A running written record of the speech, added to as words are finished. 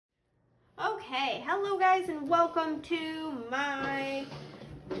Okay, hello guys and welcome to my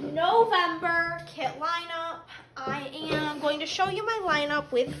November kit lineup. I am going to show you my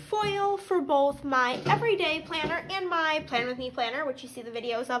lineup with foil for both my everyday planner and my Plan With Me planner, which you see the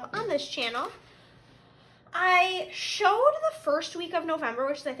videos of on this channel. I showed the first week of November,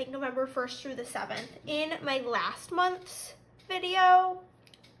 which is I think November 1st through the 7th, in my last month's video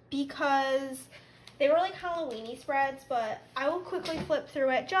because they were like Halloween-y spreads, but I will quickly flip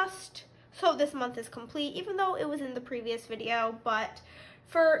through it just so this month is complete, even though it was in the previous video. But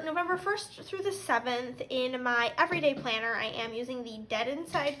for November 1st through the 7th, in my everyday planner, I am using the Dead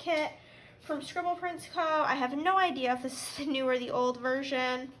Inside kit from Scribble Prints Co. I have no idea if this is the new or the old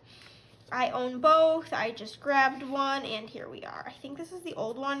version. I own both. I just grabbed one, and here we are. I think this is the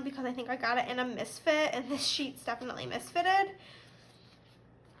old one because I think I got it in a misfit, and this sheet's definitely misfitted.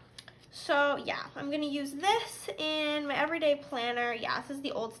 So yeah, I'm going to use this in my everyday planner. Yeah, this is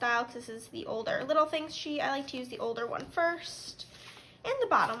the old style because this is the older Little Things sheet. I like to use the older one first and the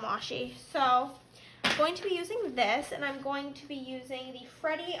bottom washi. So I'm going to be using this, and I'm going to be using the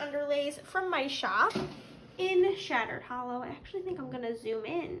Freddy underlays from my shop in Shattered Hollow. I actually think I'm going to zoom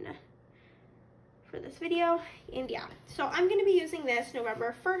in for this video. And yeah, so I'm going to be using this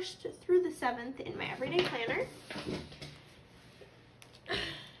November 1st through the 7th in my everyday planner.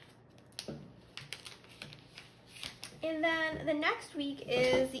 And then the next week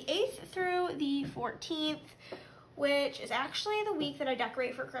is the 8th through the 14th, which is actually the week that I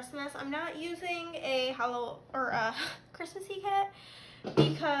decorate for Christmas. I'm not using a Christmassy kit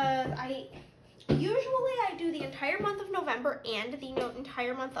because I do the entire month of November and the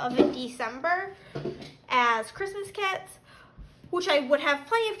entire month of December as Christmas kits, which I would have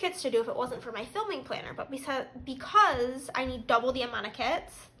plenty of kits to do if it wasn't for my filming planner. But because I need double the amount of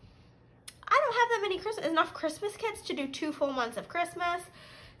kits, I don't have that many enough Christmas kits to do 2 full months of Christmas,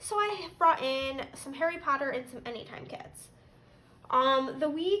 so I have brought in some Harry Potter and some Anytime kits. The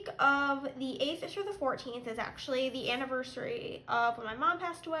week of the 8th through the 14th is actually the anniversary of when my mom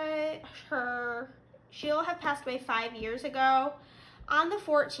passed away. She'll have passed away 5 years ago on the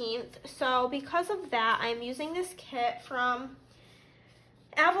 14th, so because of that, I'm using this kit from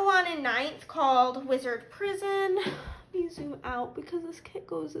Avalon and 9th called Wizard Prison. Let me zoom out because this kit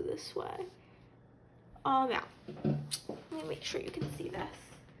goes this way. Yeah. Let me make sure you can see this.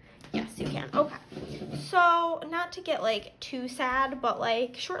 Yes, you can. Okay. So, not to get like too sad, but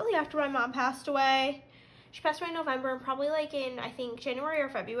like shortly after my mom passed away, she passed away in November, and probably like in, I think, January or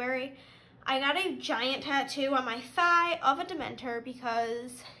February, I got a giant tattoo on my thigh of a Dementor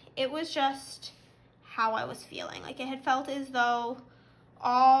because it was just how I was feeling. Like, it had felt as though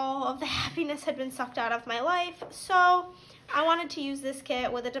all of the happiness had been sucked out of my life. So I wanted to use this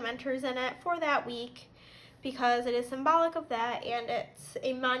kit with the Dementors in it for that week because it is symbolic of that, and it's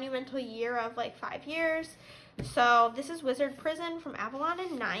a monumental year of like 5 years. So this is Wizard Prison from Avalon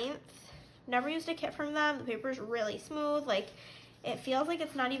and 9th. Never used a kit from them. The paper is really smooth. Like, it feels like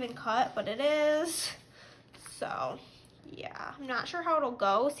it's not even cut, but it is. So yeah, I'm not sure how it'll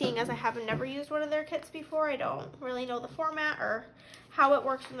go, seeing as I have never used one of their kits before. I don't really know the format or how it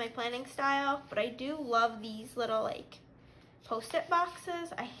works with my planning style, but I do love these little like Post-it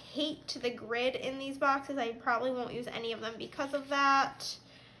boxes. I hate the grid in these boxes. I probably won't use any of them because of that.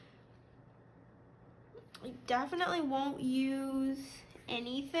 I definitely won't use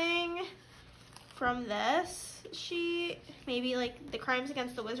anything from this sheet. Maybe like the Crimes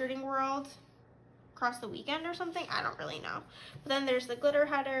Against the Wizarding World across the weekend or something. I don't really know. But then there's the glitter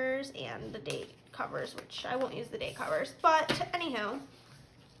headers and the date covers, which I won't use the date covers. But anywho,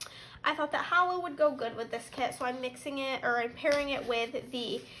 I thought that Hollow would go good with this kit, so I'm pairing it with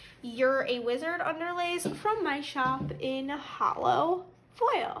the You're a Wizard underlays from my shop in Hollow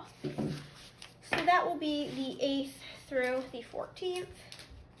foil. So that will be the 8th through the 14th.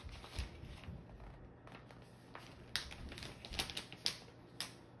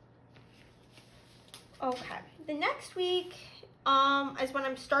 Okay, the next week is when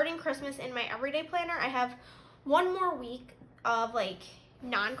I'm starting Christmas in my everyday planner. I have one more week of like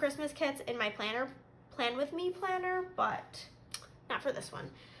non-Christmas kits in my Plan With Me planner, but not for this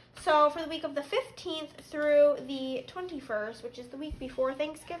one. So for the week of the 15th through the 21st, which is the week before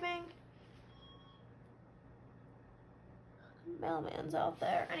Thanksgiving. Mailman's out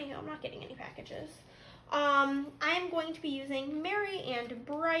there. Anyhow, I'm not getting any packages. I'm going to be using Merry and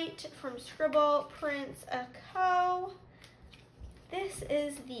Bright from Scribble Prints Co. This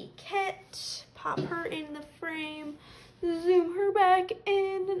is the kit. Pop her in the frame. Zoom her back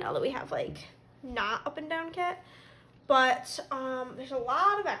in now that we have like not up and down kit. But there's a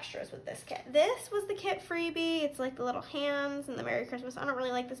lot of extras with this kit. This was the kit freebie. It's like the little hands and the Merry Christmas. I don't really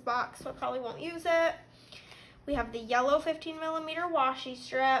like this box, so I probably won't use it. We have the yellow 15mm washi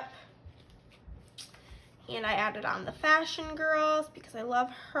strip. And I added on the Fashion Girls because I love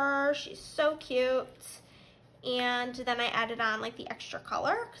her. She's so cute. And then I added on like the extra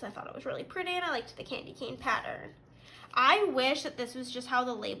color because I thought it was really pretty and I liked the candy cane pattern. I wish that this was just how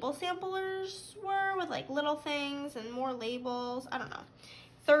the label samplers were, with like little things and more labels. I don't know.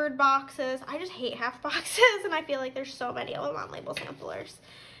 Third boxes. I just hate half boxes, and I feel like there's so many of them on label samplers.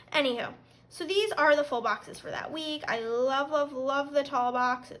 Anywho, so these are the full boxes for that week. I love, love, love the tall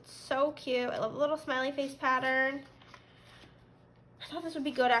box. It's so cute. I love the little smiley face pattern. I thought this would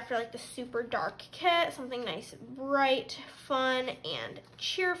be good after like the super dark kit. Something nice, bright, fun, and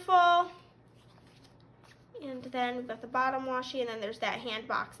cheerful. And then we've got the bottom washi, and then there's that hand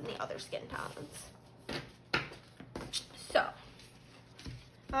box and the other skin tones. So,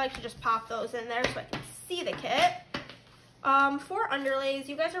 I like to just pop those in there so I can see the kit. For underlays,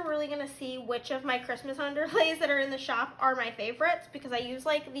 you guys are really going to see which of my Christmas underlays that are in the shop are my favorites, because I use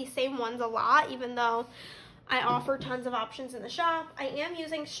like the same ones a lot, even though I offer tons of options in the shop. I am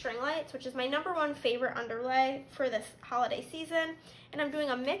using string lights, which is my #1 favorite underlay for this holiday season. And I'm doing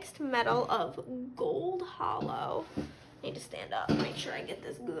a mixed metal of gold hollow. I need to stand up, make sure I get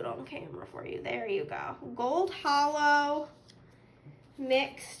this good on camera for you. There you go. Gold hollow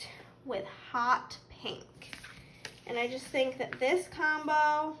mixed with hot pink. And I just think that this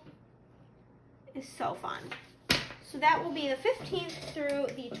combo is so fun. So that will be the 15th through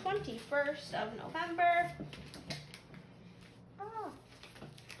the 21st of November.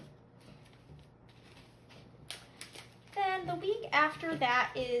 Then the week after that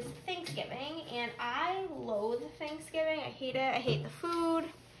is Thanksgiving, and I loathe Thanksgiving. I hate it. I hate the food.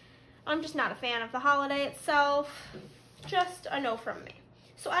 I'm just not a fan of the holiday itself. Just a no from me.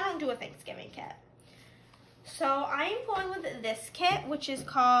 So I don't do a Thanksgiving kit. So I am going with this kit, which is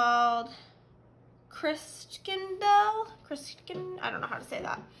called Christkindl. I don't know how to say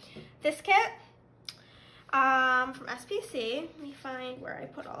that. This kit from SPC. Let me find where I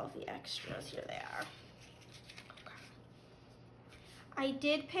put all of the extras. Here they are. I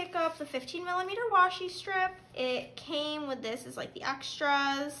did pick up the 15mm washi strip. It came with this as like the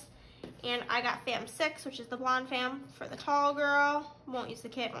extras. And I got fam 6, which is the blonde fam for the tall girl. Won't use the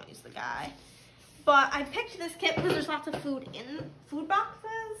kit, won't use the guy. But I picked this kit because there's lots of food in food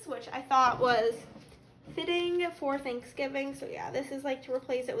boxes, which I thought was fitting for Thanksgiving. So yeah, this is like to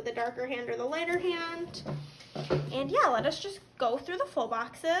replace it with the darker hand or the lighter hand. And yeah, let us just go through the full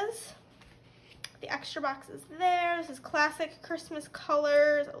boxes. The extra box is there. This is classic Christmas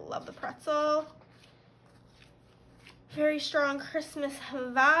colors. I love the pretzel. Very strong Christmas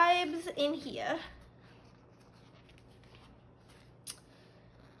vibes in here.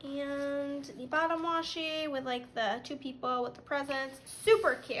 And the bottom washi with like the 2 people with the presents.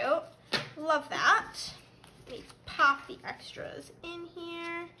 Super cute. Love that. Let me pop the extras in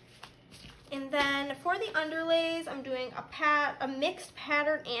here. And then for the underlays, I'm doing a mixed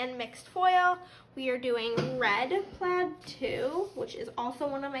pattern and mixed foil. We are doing red plaid 2, which is also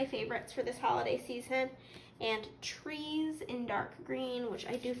one of my favorites for this holiday season, and trees in dark green, which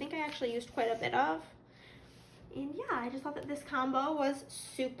I do think I actually used quite a bit of. And yeah, I just thought that this combo was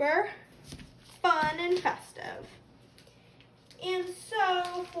super fun and festive. And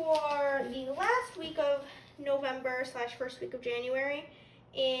so for the last week of November / first week of January,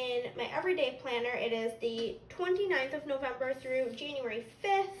 in my everyday planner, it is the 29th of November through January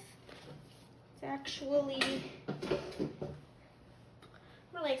 5th. It's actually, I'm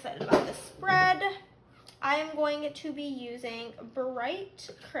really excited about this spread. I am going to be using Bright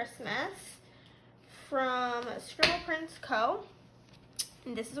Christmas from Scribble Prints Co.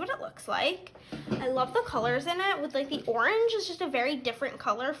 And this is what it looks like. I love the colors in it, with like the orange is just a very different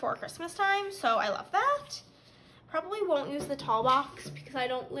color for Christmas time, so I love that. Probably won't use the tall box because I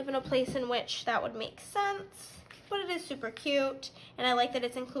don't live in a place in which that would make sense, but it is super cute, and I like that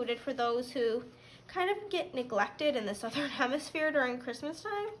it's included for those who kind of get neglected in the Southern Hemisphere during Christmas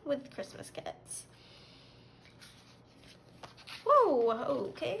time with Christmas kits. Whoa,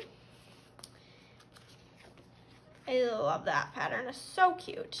 okay. I love that pattern. It's so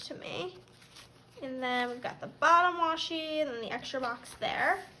cute to me. And then we've got the bottom washi and then the extra box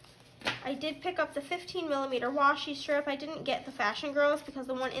there. I did pick up the 15mm washi strip. I didn't get the Fashion Girls because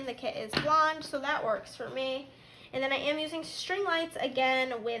the one in the kit is blonde, so that works for me. And then I am using string lights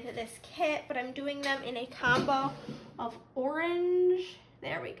again with this kit, but I'm doing them in a combo of orange,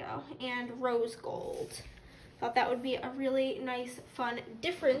 there we go, and rose gold. Thought that would be a really nice, fun,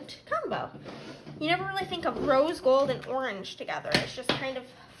 different combo. You never really think of rose gold and orange together. It's just kind of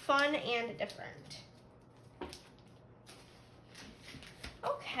fun and different.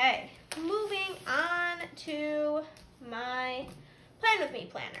 Okay, moving on to my Plan With Me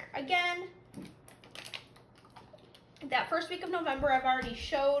planner. Again, that first week of November I've already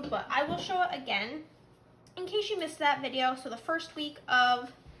showed, but I will show it again in case you missed that video. So the first week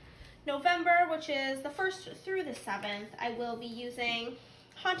of November, which is the 1st through the 7th, I will be using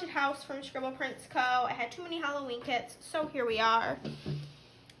Haunted House from Scribble Prints Co. I had too many Halloween kits, so here we are.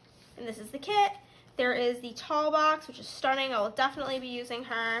 And this is the kit. There is the tall box, which is stunning. I will definitely be using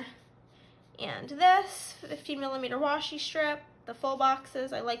her. And this 15mm washi strip. The full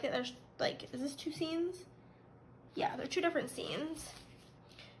boxes. I like that there's like, is this 2 scenes? Yeah, they're 2 different scenes.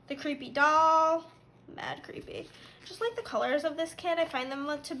 The creepy doll. Mad creepy. Just like the colors of this kit. I find them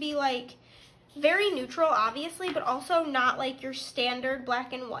to be like very neutral, obviously, but also not like your standard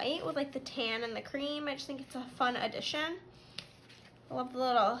black and white with like the tan and the cream. I just think it's a fun addition. I love the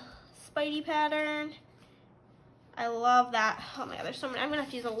little Spidey pattern. I love that. Oh my god, there's so many. I'm gonna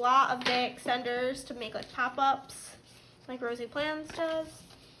have to use a lot of day extenders to make like pop-ups like Rosie Plans does.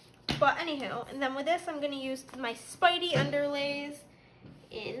 But anywho, and then with this I'm gonna use my Spidey underlays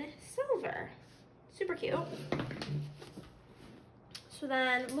in silver. Super cute. So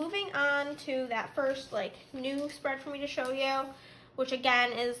then moving on to that first like new spread for me to show you, which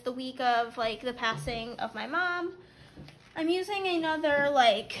again is the week of like the passing of my mom. I'm using another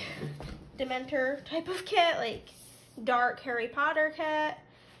like Dementor type of kit, like dark Harry Potter kit.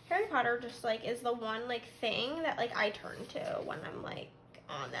 Harry Potter just like is the one like thing that like I turn to when I'm like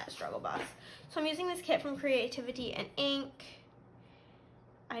on that struggle bus. So I'm using this kit from Creativity and Ink.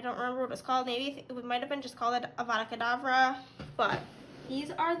 I don't remember what it's called. Maybe it might have been just called Avada Kedavra, but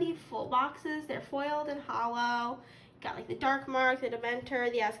these are the full boxes. They're foiled and hollow. Got like the Dark Mark, the Dementor,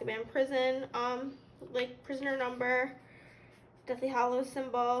 the Azkaban prison, like prisoner number, Deathly Hallows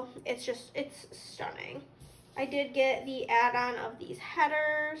symbol. It's stunning. I did get the add-on of these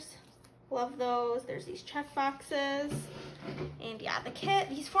headers. Love those. There's these check boxes. And yeah, the kit,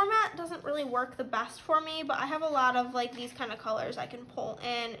 these format doesn't really work the best for me, but I have a lot of like these kind of colors I can pull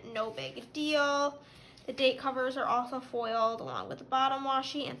in, no big deal. The date covers are also foiled along with the bottom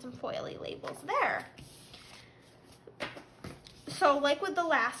washi and some foily labels there. So like with the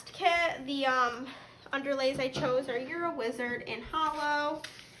last kit, the underlays I chose are You're a Wizard in hollow.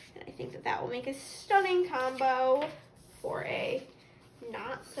 And I think that that will make a stunning combo for a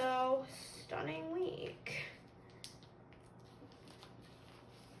not so stunning week.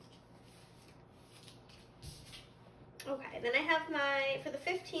 Okay, then I have my, for the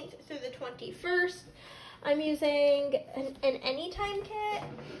 15th through the 21st, I'm using an Anytime kit,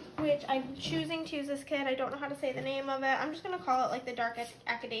 which I'm choosing to use this kit. I don't know how to say the name of it. I'm just going to call it like the Dark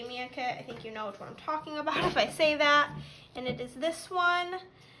Academia kit. I think you know which one I'm talking about if I say that. And it is this one.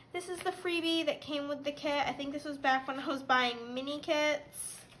 This is the freebie that came with the kit. I think this was back when I was buying mini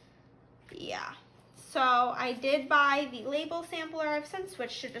kits. Yeah. So I did buy the label sampler. I've since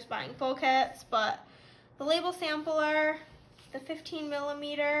switched to just buying full kits, but the label sampler, the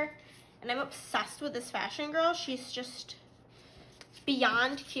 15mm, and I'm obsessed with this fashion girl. She's just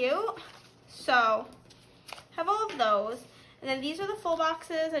beyond cute. So have all of those. And then these are the full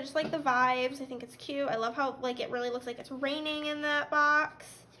boxes. I just like the vibes. I think it's cute. I love how like it really looks like it's raining in that box.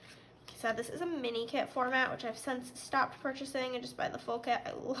 Like I said, this is a mini kit format, which I've since stopped purchasing and just buy the full kit.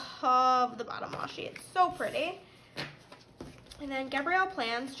 I love the bottom washi. It's so pretty. And then Gabrielle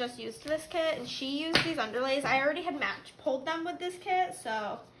Plans just used this kit, and she used these underlays. I already had pulled them with this kit,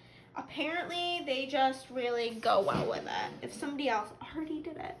 so apparently they just really go well with it if somebody else already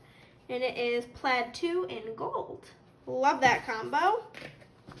did it. And it is Plaid 2 in gold. Love that combo.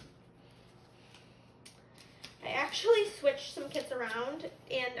 I actually switched some kits around,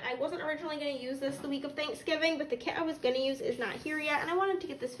 and I wasn't originally going to use this the week of Thanksgiving, but the kit I was going to use is not here yet, and I wanted to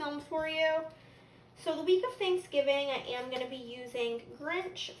get this filmed for you. So the week of Thanksgiving, I am going to be using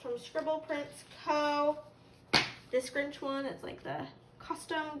Grinch from Scribble Prints Co. This Grinch one is like the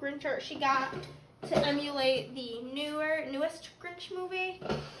custom Grinch art she got to emulate the newest Grinch movie.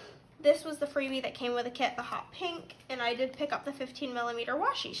 This was the freebie that came with the kit, the hot pink, and I did pick up the 15mm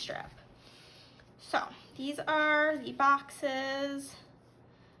washi strip. So these are the boxes.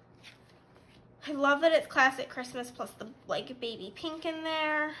 I love that it's classic Christmas plus the like baby pink in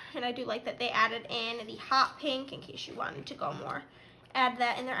there, and I do like that they added in the hot pink in case you wanted to go more. Add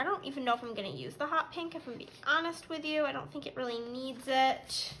that in there. I don't even know if I'm going to use the hot pink, if I'm being honest with you. I don't think it really needs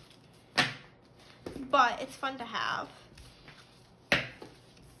it, but it's fun to have.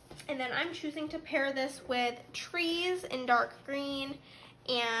 And then I'm choosing to pair this with trees in dark green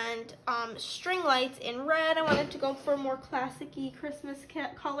and string lights in red. I wanted to go for more classic-y Christmas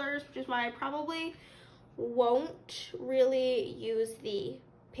colors, which is why I probably won't really use the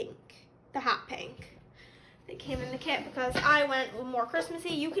pink, the hot pink that came in the kit, because I went more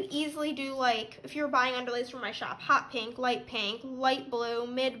Christmassy. You could easily do, like, if you're buying underlays from my shop, hot pink, light blue,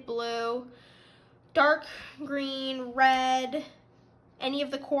 mid blue, dark green, red, any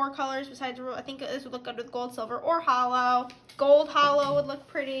of the core colors besides, I think this would look good with gold, silver, or hollow. Gold hollow would look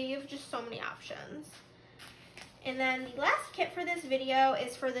pretty. You have just so many options. And then the last kit for this video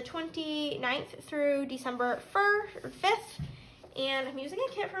is for the 29th through December 1st or 5th. And I'm using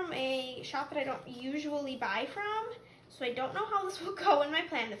a kit from a shop that I don't usually buy from, so I don't know how this will go in my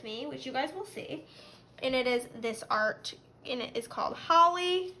plan with me, which you guys will see. And it is this art, and it is called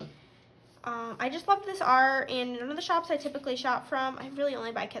Holly. I just love this art, and none of the shops I typically shop from, I really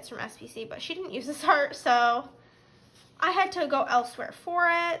only buy kits from SPC, but she didn't use this art, so I had to go elsewhere for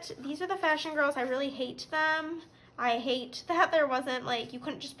it. These are the Fashion Girls. I really hate them. I hate that there wasn't, like, you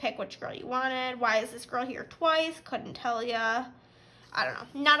couldn't just pick which girl you wanted. Why is this girl here twice? Couldn't tell ya. I don't know.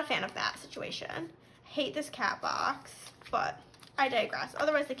 Not a fan of that situation. Hate this cat box, but I digress.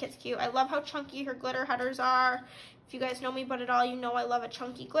 Otherwise, the kit's cute. I love how chunky her glitter headers are. If you guys know me but at all, you know I love a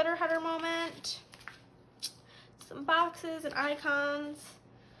chunky glitter header moment. Some boxes and icons.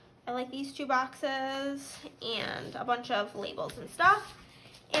 I like these 2 boxes and a bunch of labels and stuff.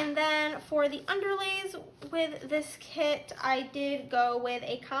 And then for the underlays with this kit, I did go with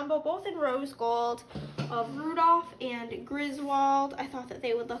a combo, both in rose gold, of Rudolph and Griswold. I thought that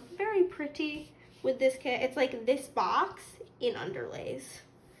they would look very pretty with this kit. It's like this box in underlays.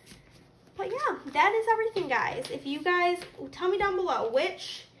 But yeah, that is everything, guys. If you guys, tell me down below,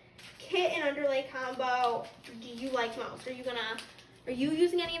 which kit and underlay combo do you like most? Are you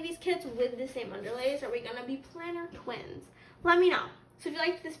using any of these kits with the same underlays? Are we gonna be planner twins? Let me know. So if you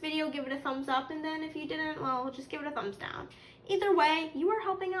liked this video, give it a thumbs up, and then if you didn't, well, just give it a thumbs down. Either way, you are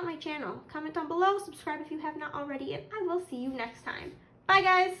helping out my channel. Comment down below, subscribe if you have not already, and I will see you next time. Bye,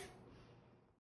 guys!